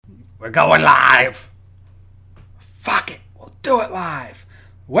We're going live. Fuck it. We'll do it live.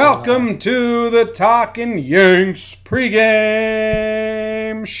 Welcome to the Talkin' Yanks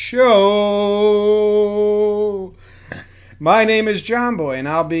pregame show. My name is John Boy, and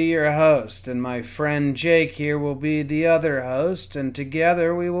I'll be your host. And my friend Jake here will be the other host. And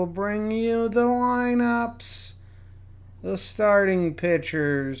together we will bring you the lineups, the starting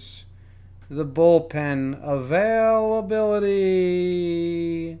pitchers, the bullpen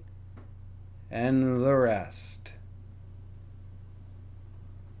availability, and the rest.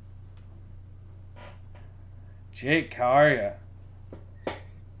 Jake, how are you?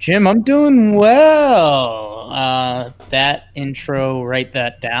 Jim, I'm doing well. That intro, write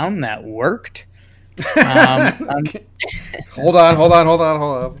that down. That worked. Hold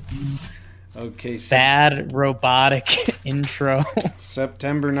on. Okay. Bad robotic intro.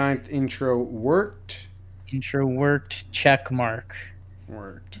 September 9th intro worked. Intro worked. Check mark.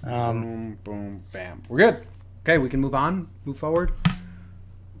 Worked. Boom, boom, bam. We're good. Okay, we can move on. Move forward.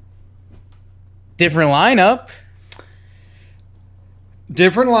 Different lineup.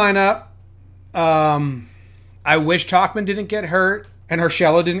 I wish Tauchman didn't get hurt and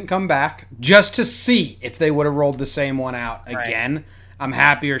Urshela didn't come back just to see if they would have rolled the same one out again. Right. I'm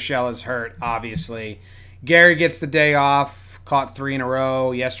happy Urshela's hurt, obviously. Gary gets the day off, caught 3 in a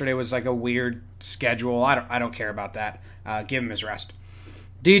row. Yesterday was like a weird schedule. I don't care about that. Give him his rest.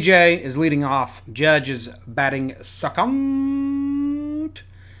 DJ is leading off. Judge is batting second.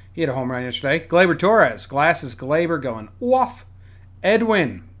 He had a home run yesterday. Gleyber Torres. Glasses Gleyber going off.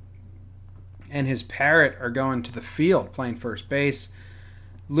 Edwin and his parrot are going to the field playing first base.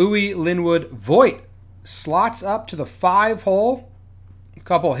 Louis Linwood Voit slots up to the 5 hole. A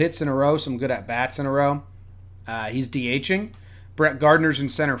couple hits in a row, some good at-bats in a row. He's DHing. Brett Gardner's in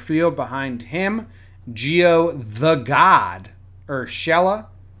center field behind him. Gio the God Urshela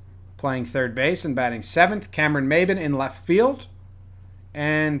playing third base and batting 7th. Cameron Maben in left field.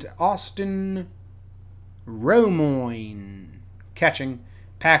 And Austin Romoine catching.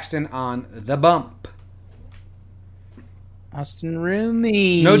 Paxton on the bump. Austin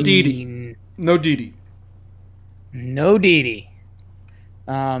Romoine. No Didi.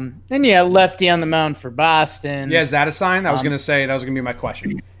 And yeah, lefty on the mound for Boston. Yeah, is that a sign? I was going to say, that was going to be my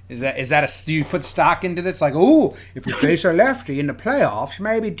question. Is that do you put stock into this? Like, ooh, if we face a lefty in the playoffs,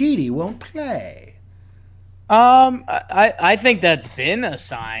 maybe Didi won't play. I think that's been a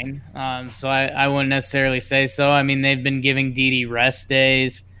sign. So I wouldn't necessarily say so. I mean, they've been giving Didi rest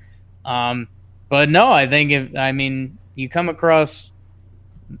days. But no, I think you come across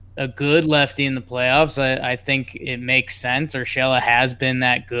a good lefty in the playoffs, I think it makes sense. Urshela has been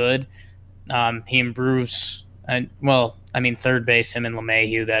that good. He improves. Third base, him and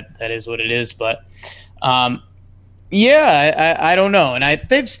LeMahieu, that is what it is. But, I don't know. And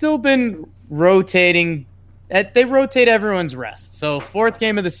they've still been rotating. They rotate everyone's rest. So 4th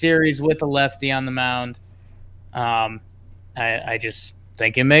game of the series with a lefty on the mound. I just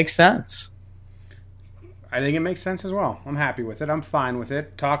think it makes sense. I think it makes sense as well. I'm happy with it. I'm fine with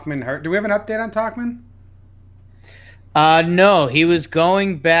it. Tauchman hurt. Do we have an update on Tauchman? No, he was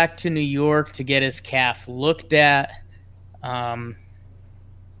going back to New York to get his calf looked at.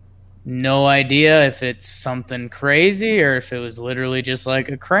 No idea if it's something crazy or if it was literally just like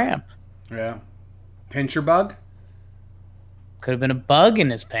a cramp. Yeah. Pincher bug? Could have been a bug in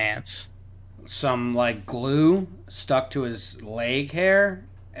his pants. Some like glue stuck to his leg hair,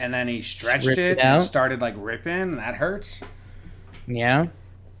 and then he stretched it and started like ripping, and that hurts. Yeah.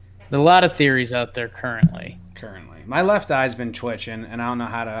 There are a lot of theories out there currently. My left eye's been twitching, and I don't know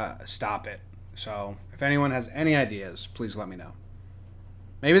how to stop it. So if anyone has any ideas, please let me know.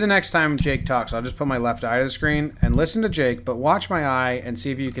 Maybe the next time Jake talks, I'll just put my left eye to the screen and listen to Jake, but watch my eye and see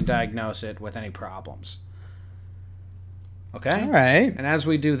if you can diagnose it with any problems. Okay? All right. And as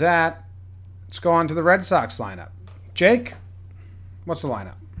we do that, let's go on to the Red Sox lineup. Jake, what's the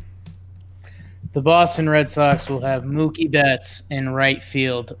lineup? The Boston Red Sox will have Mookie Betts in right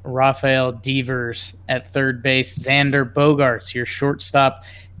field, Rafael Devers at third base, Xander Bogaerts, your shortstop,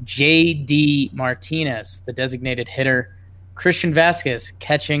 J.D. Martinez, the designated hitter, Christian Vasquez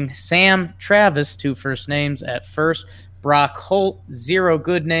catching, Sam Travis, 2 first names at first, Brock Holt, 0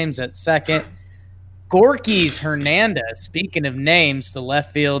 good names at second, Gorkys Hernandez, speaking of names, the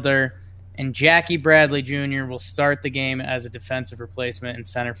left fielder, and Jackie Bradley Jr. will start the game as a defensive replacement in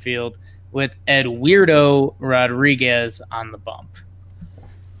center field with Eduardo Rodriguez on the bump.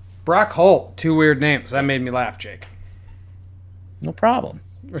 Brock Holt, 2 weird names. That made me laugh, Jake. No problem.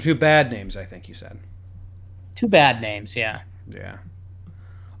 Or 2 bad names, I think you said. 2 bad names, yeah. Yeah.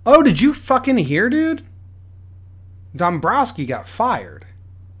 Oh, did you fucking hear, dude? Dombrowski got fired.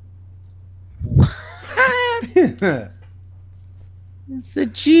 It's the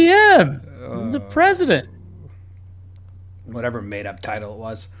GM, the president. Whatever made up title it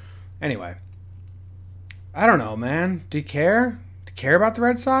was. Anyway, I don't know, man. Do you care? Do you care about the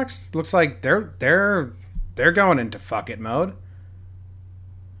Red Sox? Looks like they're going into fuck it mode.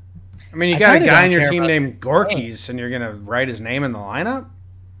 I mean, you got a guy on your team named Gorkys, and you're gonna write his name in the lineup?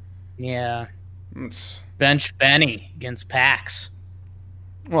 Yeah. Bench Benny against Pax.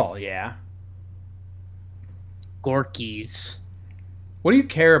 Well, yeah. Gorkys. What do you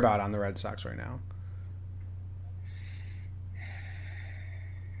care about on the Red Sox right now?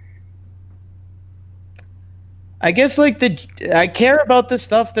 I guess I care about the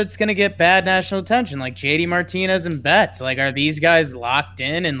stuff that's gonna get bad national attention, like JD Martinez and Betts. Like, are these guys locked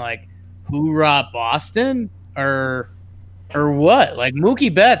in and like hoorah Boston or what? Like,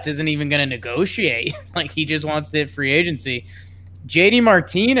 Mookie Betts isn't even gonna negotiate. Like, he just wants to hit free agency. JD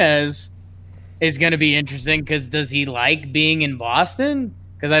Martinez is gonna be interesting because does he like being in Boston?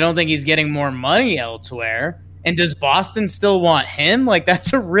 Because I don't think he's getting more money elsewhere. And does Boston still want him? Like,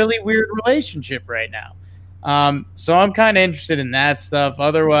 that's a really weird relationship right now. So I'm kind of interested in that stuff.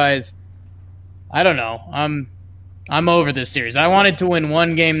 Otherwise, I don't know. I'm over this series. I wanted to win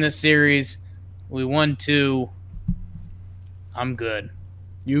one game this series. We won 2. I'm good.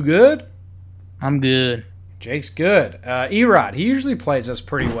 You good? I'm good. Jake's good. Erod, he usually plays us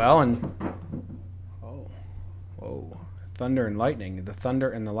pretty well. And whoa, thunder and lightning. The thunder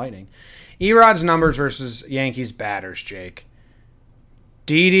and the lightning. Erod's numbers versus Yankees batters, Jake.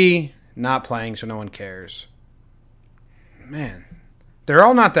 Didi not playing, so no one cares. Man, they're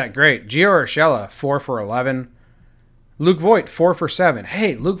all not that great. Gio Urshela, 4 for 11. Luke Voit, 4 for 7.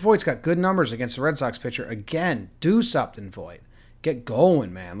 Hey, Luke Voit's got good numbers against the Red Sox pitcher again. Do something, Voit. Get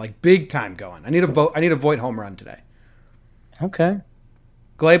going, man. Like, big time going. I need a Voit home run today. Okay.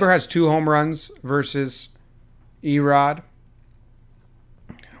 Glaber has 2 home runs versus Erod.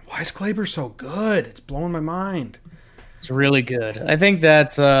 Why is Glaber so good? It's blowing my mind. It's really good. I think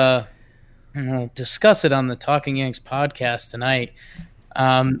that's and we'll discuss it on the Talking Yanks podcast tonight.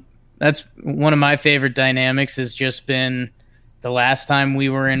 That's one of my favorite dynamics has just been the last time we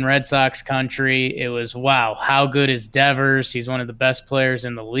were in Red Sox country. It was, wow, how good is Devers? He's one of the best players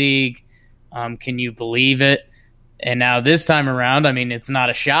in the league. Can you believe it? And now this time around, I mean, it's not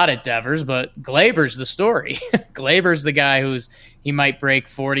a shot at Devers, but Glaber's the story. Glaber's the guy he might break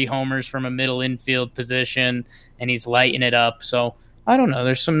 40 homers from a middle infield position, and he's lighting it up. So I don't know.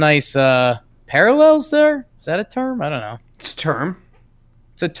 There's some nice parallels there. Is that a term? I don't know. It's a term.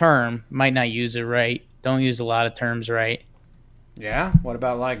 It's a term. Might not use it right. Don't use a lot of terms right. Yeah? What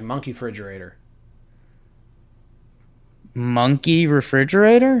about like monkey refrigerator? Monkey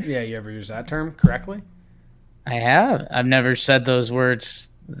refrigerator? Yeah, you ever use that term correctly? I have. I've never said those words.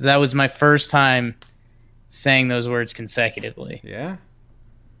 That was my first time saying those words consecutively. Yeah?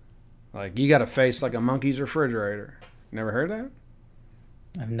 Like, you got a face like a monkey's refrigerator. Never heard that?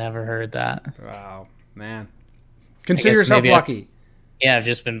 I've never heard that. Wow, man. Consider yourself lucky. I've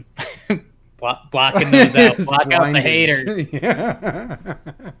just been blocking those out. Block out the haters. Yeah.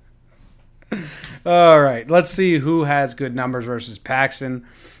 All right, let's see who has good numbers versus Paxton.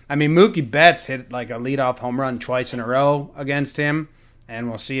 I mean, Mookie Betts hit like a leadoff home run twice in a row against him, and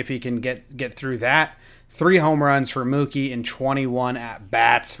we'll see if he can get through that. 3 home runs for Mookie in 21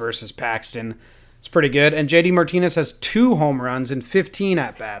 at-bats versus Paxton. It's pretty good. And JD Martinez has 2 home runs in 15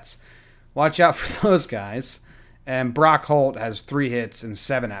 at-bats. Watch out for those guys. And Brock Holt has 3 hits and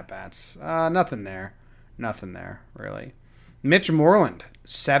 7 at-bats. Nothing there, really. Mitch Moreland,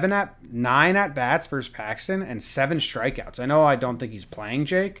 9 at-bats versus Paxton and 7 strikeouts. I know I don't think he's playing,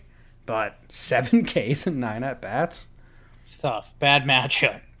 Jake, but 7 Ks and 9 at-bats? It's tough. Bad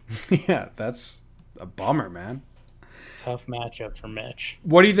matchup. Yeah, that's a bummer, man. Tough matchup for Mitch.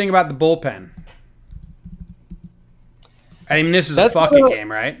 What do you think about the bullpen? I mean, this is a fuck it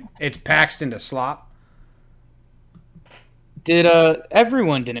game, right? It's Paxton to slop.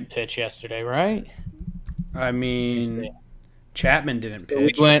 Everyone didn't pitch yesterday, right? I mean, Chapman didn't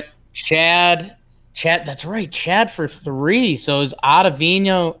pitch. We went Chad. That's right. Chad for 3. So it was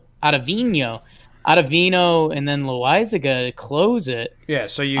Ottavino, and then Loaizaga to close it. Yeah.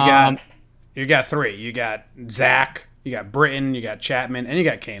 So you got 3. You got Zach, you got Britton, you got Chapman, and you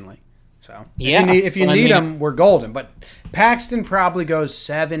got Canely. So if you need them, we're golden. But Paxton probably goes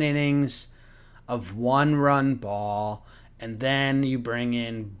 7 innings of 1-run ball, and then you bring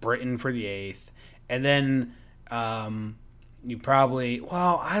in Britton for the 8th, and then you probably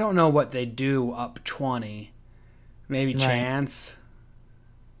I don't know what they do up 20, maybe right. Chance.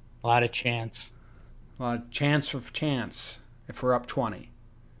 A lot of chance. A lot of chance for chance if we're up 20.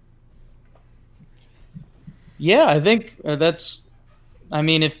 Yeah, I think that's. I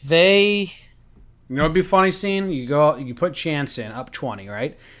mean, if they. You know, it'd be a funny scene. You put Chance in up 20,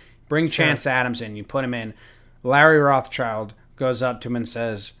 right? Bring Chance Adams in. You put him in. Larry Rothschild goes up to him and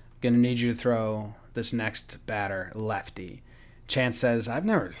says, "Gonna need you to throw this next batter lefty." Chance says, "I've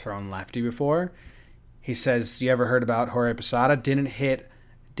never thrown lefty before." He says, "You ever heard about Jorge Posada? Didn't hit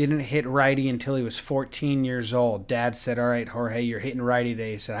righty until he was 14 years old. Dad said, 'All right, Jorge, you're hitting righty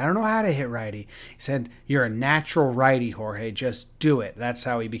today.' He said, 'I don't know how to hit righty.' He said, 'You're a natural righty, Jorge. Just do it.' That's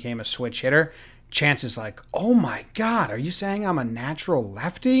how he became a switch hitter." Chance is like, "Oh my God, are you saying I'm a natural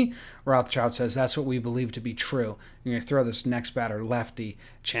lefty?" Rothschild says, "That's what we believe to be true. You're going to throw this next batter lefty."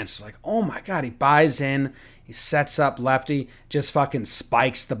 Chance is like, "Oh my God." He buys in. He sets up lefty, just fucking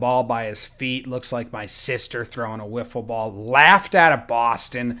spikes the ball by his feet. Looks like my sister throwing a wiffle ball. Laughed out of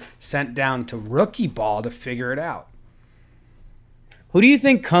Boston, sent down to rookie ball to figure it out. Who do you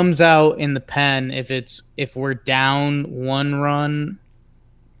think comes out in the pen if we're down 1 run?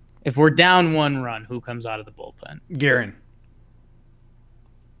 If we're down 1 run, who comes out of the bullpen? Guerin.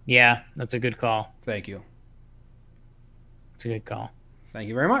 Yeah, that's a good call. Thank you. It's a good call. Thank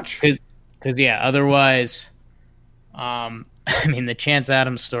you very much. Because yeah, otherwise, I mean, the Chance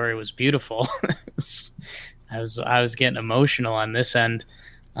Adams story was beautiful. I was getting emotional on this end,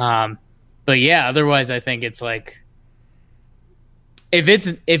 but yeah, otherwise, I think it's like if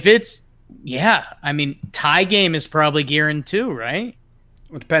it's yeah, I mean, tie game is probably Guerin too, right?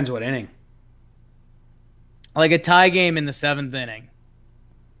 It depends what inning. Like a tie game in the 7th inning.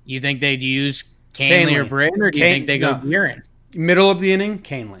 You think they'd use Canely or Britton, or do you think they go Guerin? Middle of the inning,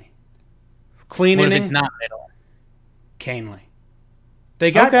 Canely. Clean what inning. If it's not middle? Canely.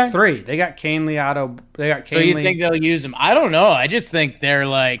 They got 3. They got Canely out of. They got Canely. So you think they'll use him? I don't know. I just think they're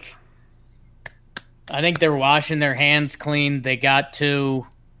like. I think they're washing their hands clean. They got to.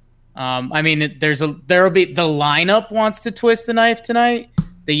 I mean, there'll be the lineup wants to twist the knife tonight.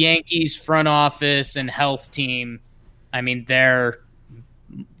 The Yankees front office and health team. I mean,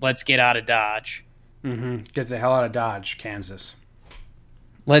 let's get out of Dodge. Mm-hmm. Get the hell out of Dodge, Kansas.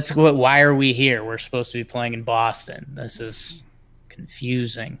 Why are we here? We're supposed to be playing in Boston. This is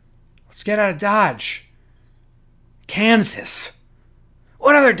confusing. Let's get out of Dodge. Kansas.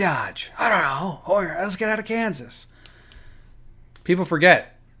 What other Dodge? I don't know. Or let's get out of Kansas. People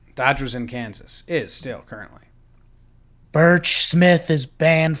forget Dodge was in Kansas. Is still currently. Birch Smith is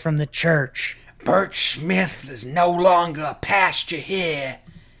banned from the church. Birch Smith is no longer a pasture here.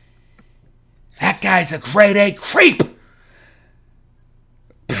 That guy's a grade A creep.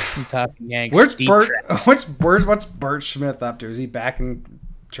 I'm talking Yanks. What's Birch Smith up to? Is he back in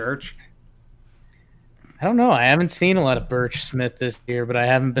church? I don't know. I haven't seen a lot of Birch Smith this year, but I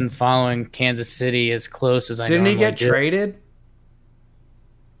haven't been following Kansas City as close as I Didn't he get did. traded?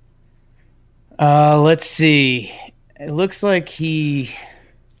 Let's see. It looks like he's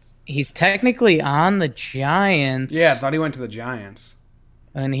technically on the Giants. Yeah, I thought he went to the Giants.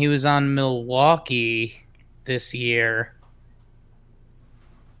 And he was on Milwaukee this year.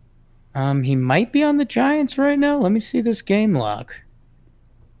 He might be on the Giants right now. Let me see this game log.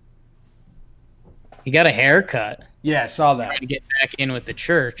 He got a haircut. Yeah, I saw that. Trying to get back in with the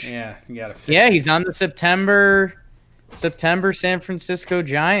church. Yeah, you got to fix Yeah, it. he's on the September San Francisco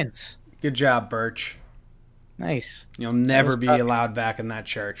Giants. Good job, Birch. Nice. You'll never be allowed back in that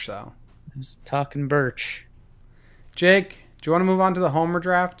church, though. I was talking Birch. Jake, do you want to move on to the Homer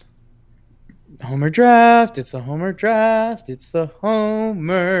draft? Homer draft. It's the Homer draft. It's the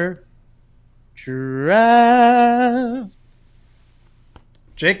Homer draft.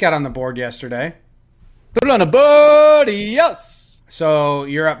 Jake got on the board yesterday. Put it on a board, yes. So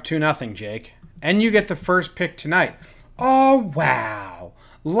you're up 2-0, Jake. And you get the first pick tonight. Oh, wow.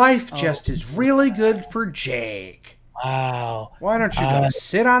 Life just is really good for Jake. Wow. Why don't you go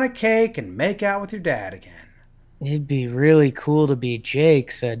sit on a cake and make out with your dad again? It'd be really cool to be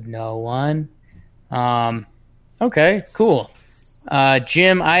Jake, said no one. Okay, cool.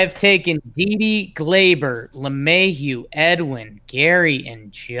 Jim, I have taken Didi, Glaber, LeMahieu, Edwin, Gary,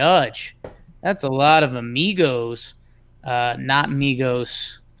 and Judge. That's a lot of amigos. Not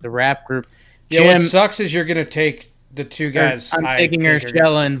Migos, the rap group. Yeah, Jim, what sucks is you're going to take the 2 guys. I'm taking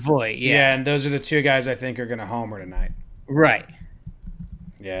Urshela and Voit. Yeah, and those are the 2 guys I think are going to homer tonight. Right.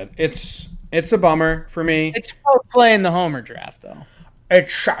 Yeah, it's a bummer for me. It's fun playing the Homer draft, though.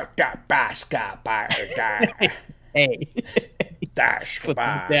 It's shot that basketball. Hey. Put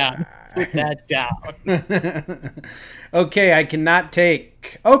that down. Put that down. Okay, I cannot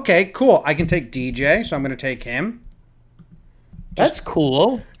take... Okay, cool. I can take DJ, so I'm going to take him. That's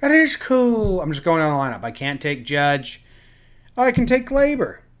cool. That is cool. I'm just going down the lineup. I can't take Judge. Oh, I can take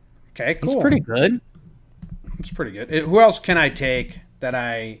Glaber. Okay, cool. He's pretty good. It's pretty good. Who else can I take that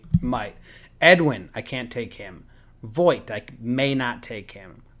I might? Edwin, I can't take him. Voigt, I may not take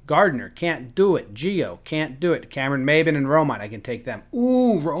him. Gardner, can't do it. Gio, can't do it. Cameron Maben and Romine, I can take them.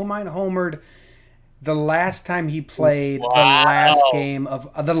 Ooh, Romine homered the last time he played the last game of...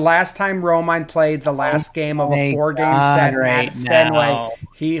 the last time Romine played the last game of a 4-game set at Fenway,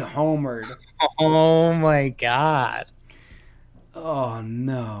 he homered. Oh, my God. Oh,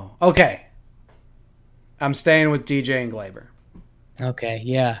 no. Okay. I'm staying with DJ and Glaber. Okay,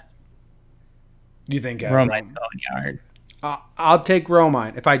 yeah. You think Romine's going yard. I'll take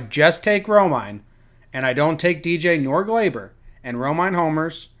Romine. If I just take Romine and I don't take DJ nor Glaber and Romine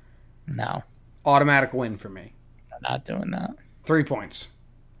homers, no. Automatic win for me. I'm not doing that. 3 points.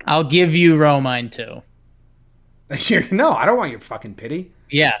 I'll give you Romine too. No, I don't want your fucking pity.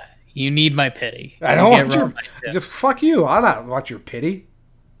 Yeah, you need my pity. I don't want your... Just fuck you. I don't want your pity.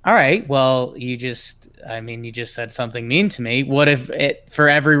 All right. Well, you just said something mean to me. What if for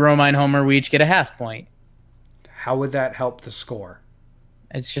every Romine homer we each get a half point? How would that help the score?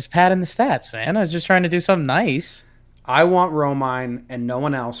 It's just padding the stats, man. I was just trying to do something nice. I want Romine and no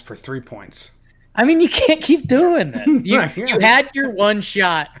one else for 3 points. I mean, you can't keep doing this. You had your one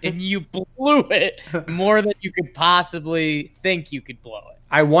shot and you blew it more than you could possibly think you could blow it.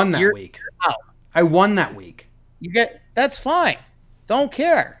 I won that week. I won that week. That's fine. Don't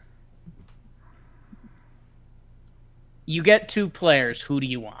care. You get 2 players. Who do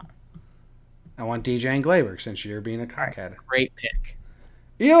you want? I want DJ and Glaber since you're being a cockhead. Great pick.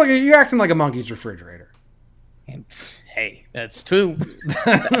 You're acting like a monkey's refrigerator. And, hey, that's 2.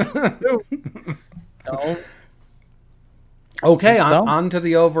 No. Okay, on to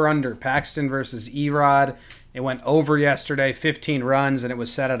the over-under. Paxton versus Erod. It went over yesterday, 15 runs, and it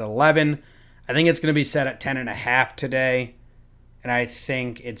was set at 11. I think it's going to be set at 10.5 today, and I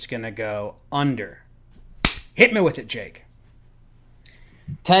think it's going to go under. Hit me with it, Jake.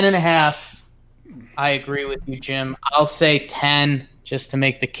 10.5. I agree with you, Jim. I'll say 10 just to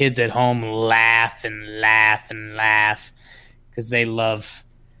make the kids at home laugh and laugh and laugh because they love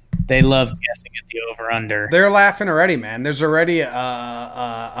guessing at the over-under. They're laughing already, man. There's already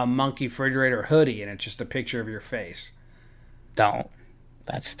a monkey refrigerator hoodie, and it's just a picture of your face. Don't.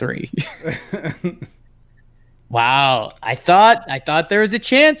 That's 3. Wow. I thought there was a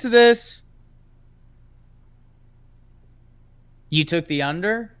chance of this. You took the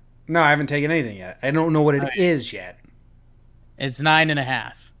under? No, I haven't taken anything yet. I don't know what it is yet. It's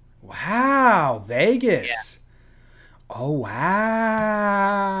 9.5. Wow, Vegas. Yeah. Oh, wow.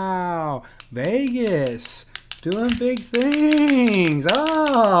 Vegas. Doing big things.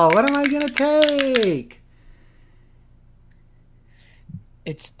 Oh, what am I going to take?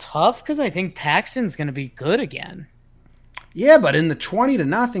 It's tough because I think Paxton's going to be good again. Yeah, but in the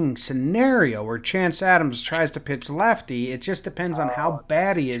 20-0 scenario where Chance Adams tries to pitch lefty, it just depends on how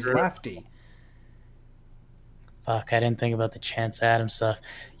bad he is lefty. Fuck, I didn't think about the Chance Adams stuff.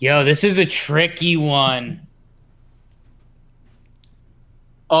 Yo, this is a tricky one.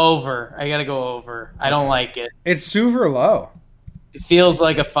 Over. I got to go over. I don't like it. It's super low. It feels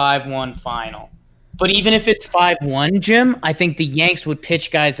like a 5-1 final. But even if it's 5-1, Jim, I think the Yanks would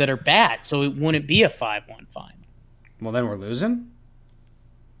pitch guys that are bad, so it wouldn't be a 5-1 final. Well, then we're losing?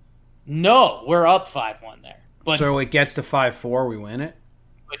 No, we're up 5-1 there. But so it gets to 5-4, we win it?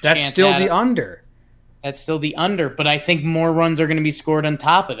 That's still the under. That's still the under, but I think more runs are going to be scored on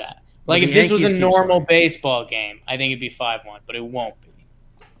top of that. Like, if this was a normal baseball game, I think it'd be 5-1, but it won't be.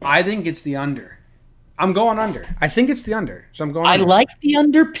 I think it's the under. I'm going under. I think it's the under, so I'm going under. I like the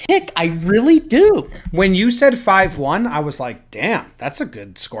under pick. I really do. When you said 5-1, I was like, damn, that's a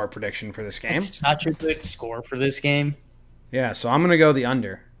good score prediction for this game. That's such a good score for this game. Yeah, so I'm going to go the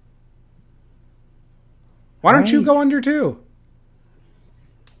under. Why don't you go under too?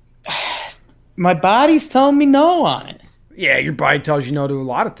 My body's telling me no on it. Yeah, your body tells you no to a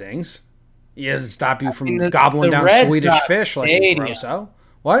lot of things. It doesn't stop you from gobbling down Swedish fish like you Rosso.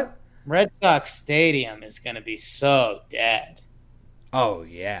 What? Red Sox Stadium is going to be so dead. Oh,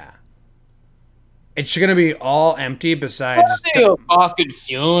 yeah. It's going to be all empty besides... It's a fucking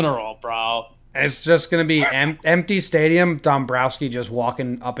funeral, bro. It's just going to be empty stadium, Dombrowski just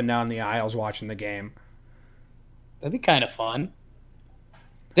walking up and down the aisles watching the game. That'd be kind of fun.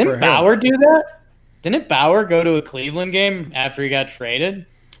 Didn't Bauer do that? Didn't Bauer go to a Cleveland game after he got traded?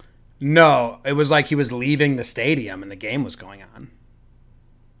 No, it was like he was leaving the stadium and the game was going on.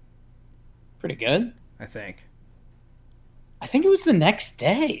 Pretty good. I think it was the next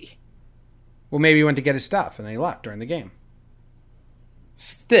day. Well, maybe he went to get his stuff and then he left during the game.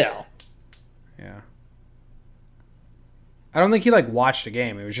 Still. Yeah. I don't think he, watched the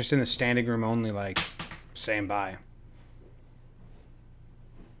game. He was just in the standing room only, Same by.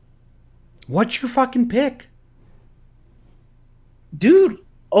 What's your fucking pick? Dude,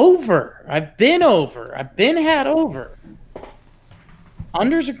 over. I've been over. I've been had over.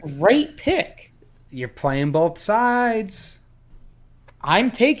 Under's a great pick. You're playing both sides.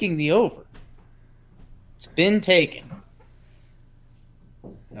 I'm taking the over. It's been taken.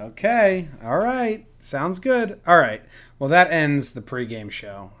 Okay. All right. Sounds good. All right. Well, that ends the pregame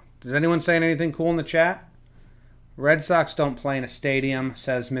show. Does anyone saying anything cool in the chat? Red Sox don't play in a stadium,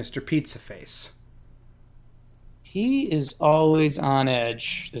 says Mr. Pizza Face. He is always on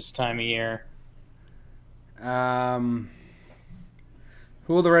edge this time of year. Who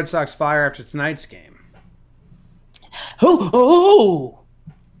will the Red Sox fire after tonight's game? Oh,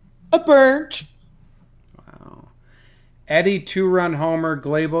 a burnt. Wow. Eddie 2-run homer,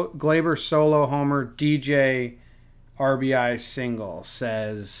 Glaber solo homer, DJ RBI single,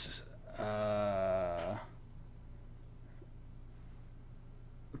 says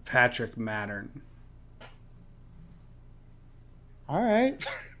Patrick Mattern. All right.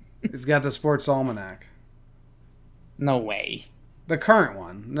 He's got the Sports Almanac. No way. The current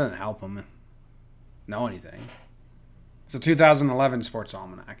one. Doesn't help him know anything. It's a 2011 Sports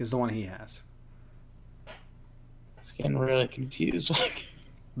Almanac is the one he has. It's getting really confusing.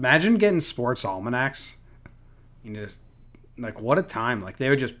 Imagine getting Sports Almanacs. You just, like, what a time. Like, they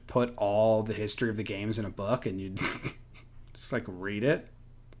would just put all the history of the games in a book and you'd just, like, read it.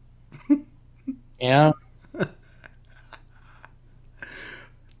 Yeah.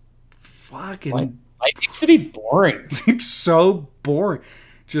 Fucking. Life used to be boring. It's so boring.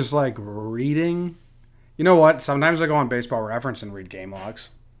 Just, like, reading. You know what? Sometimes I go on Baseball Reference and read game logs.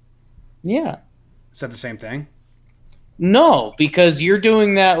 Yeah. Is that the same thing? No, because you're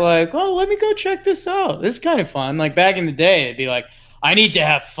doing that like, oh, let me go check this out. This is kind of fun. Like back in the day, it'd be like, I need to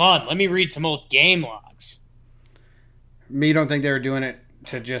have fun. Let me read some old game logs. Me don't think they were doing it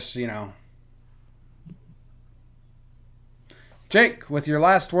to just, you know. Jake, with your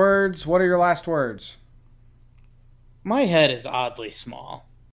last words, what are your last words? My head is oddly small.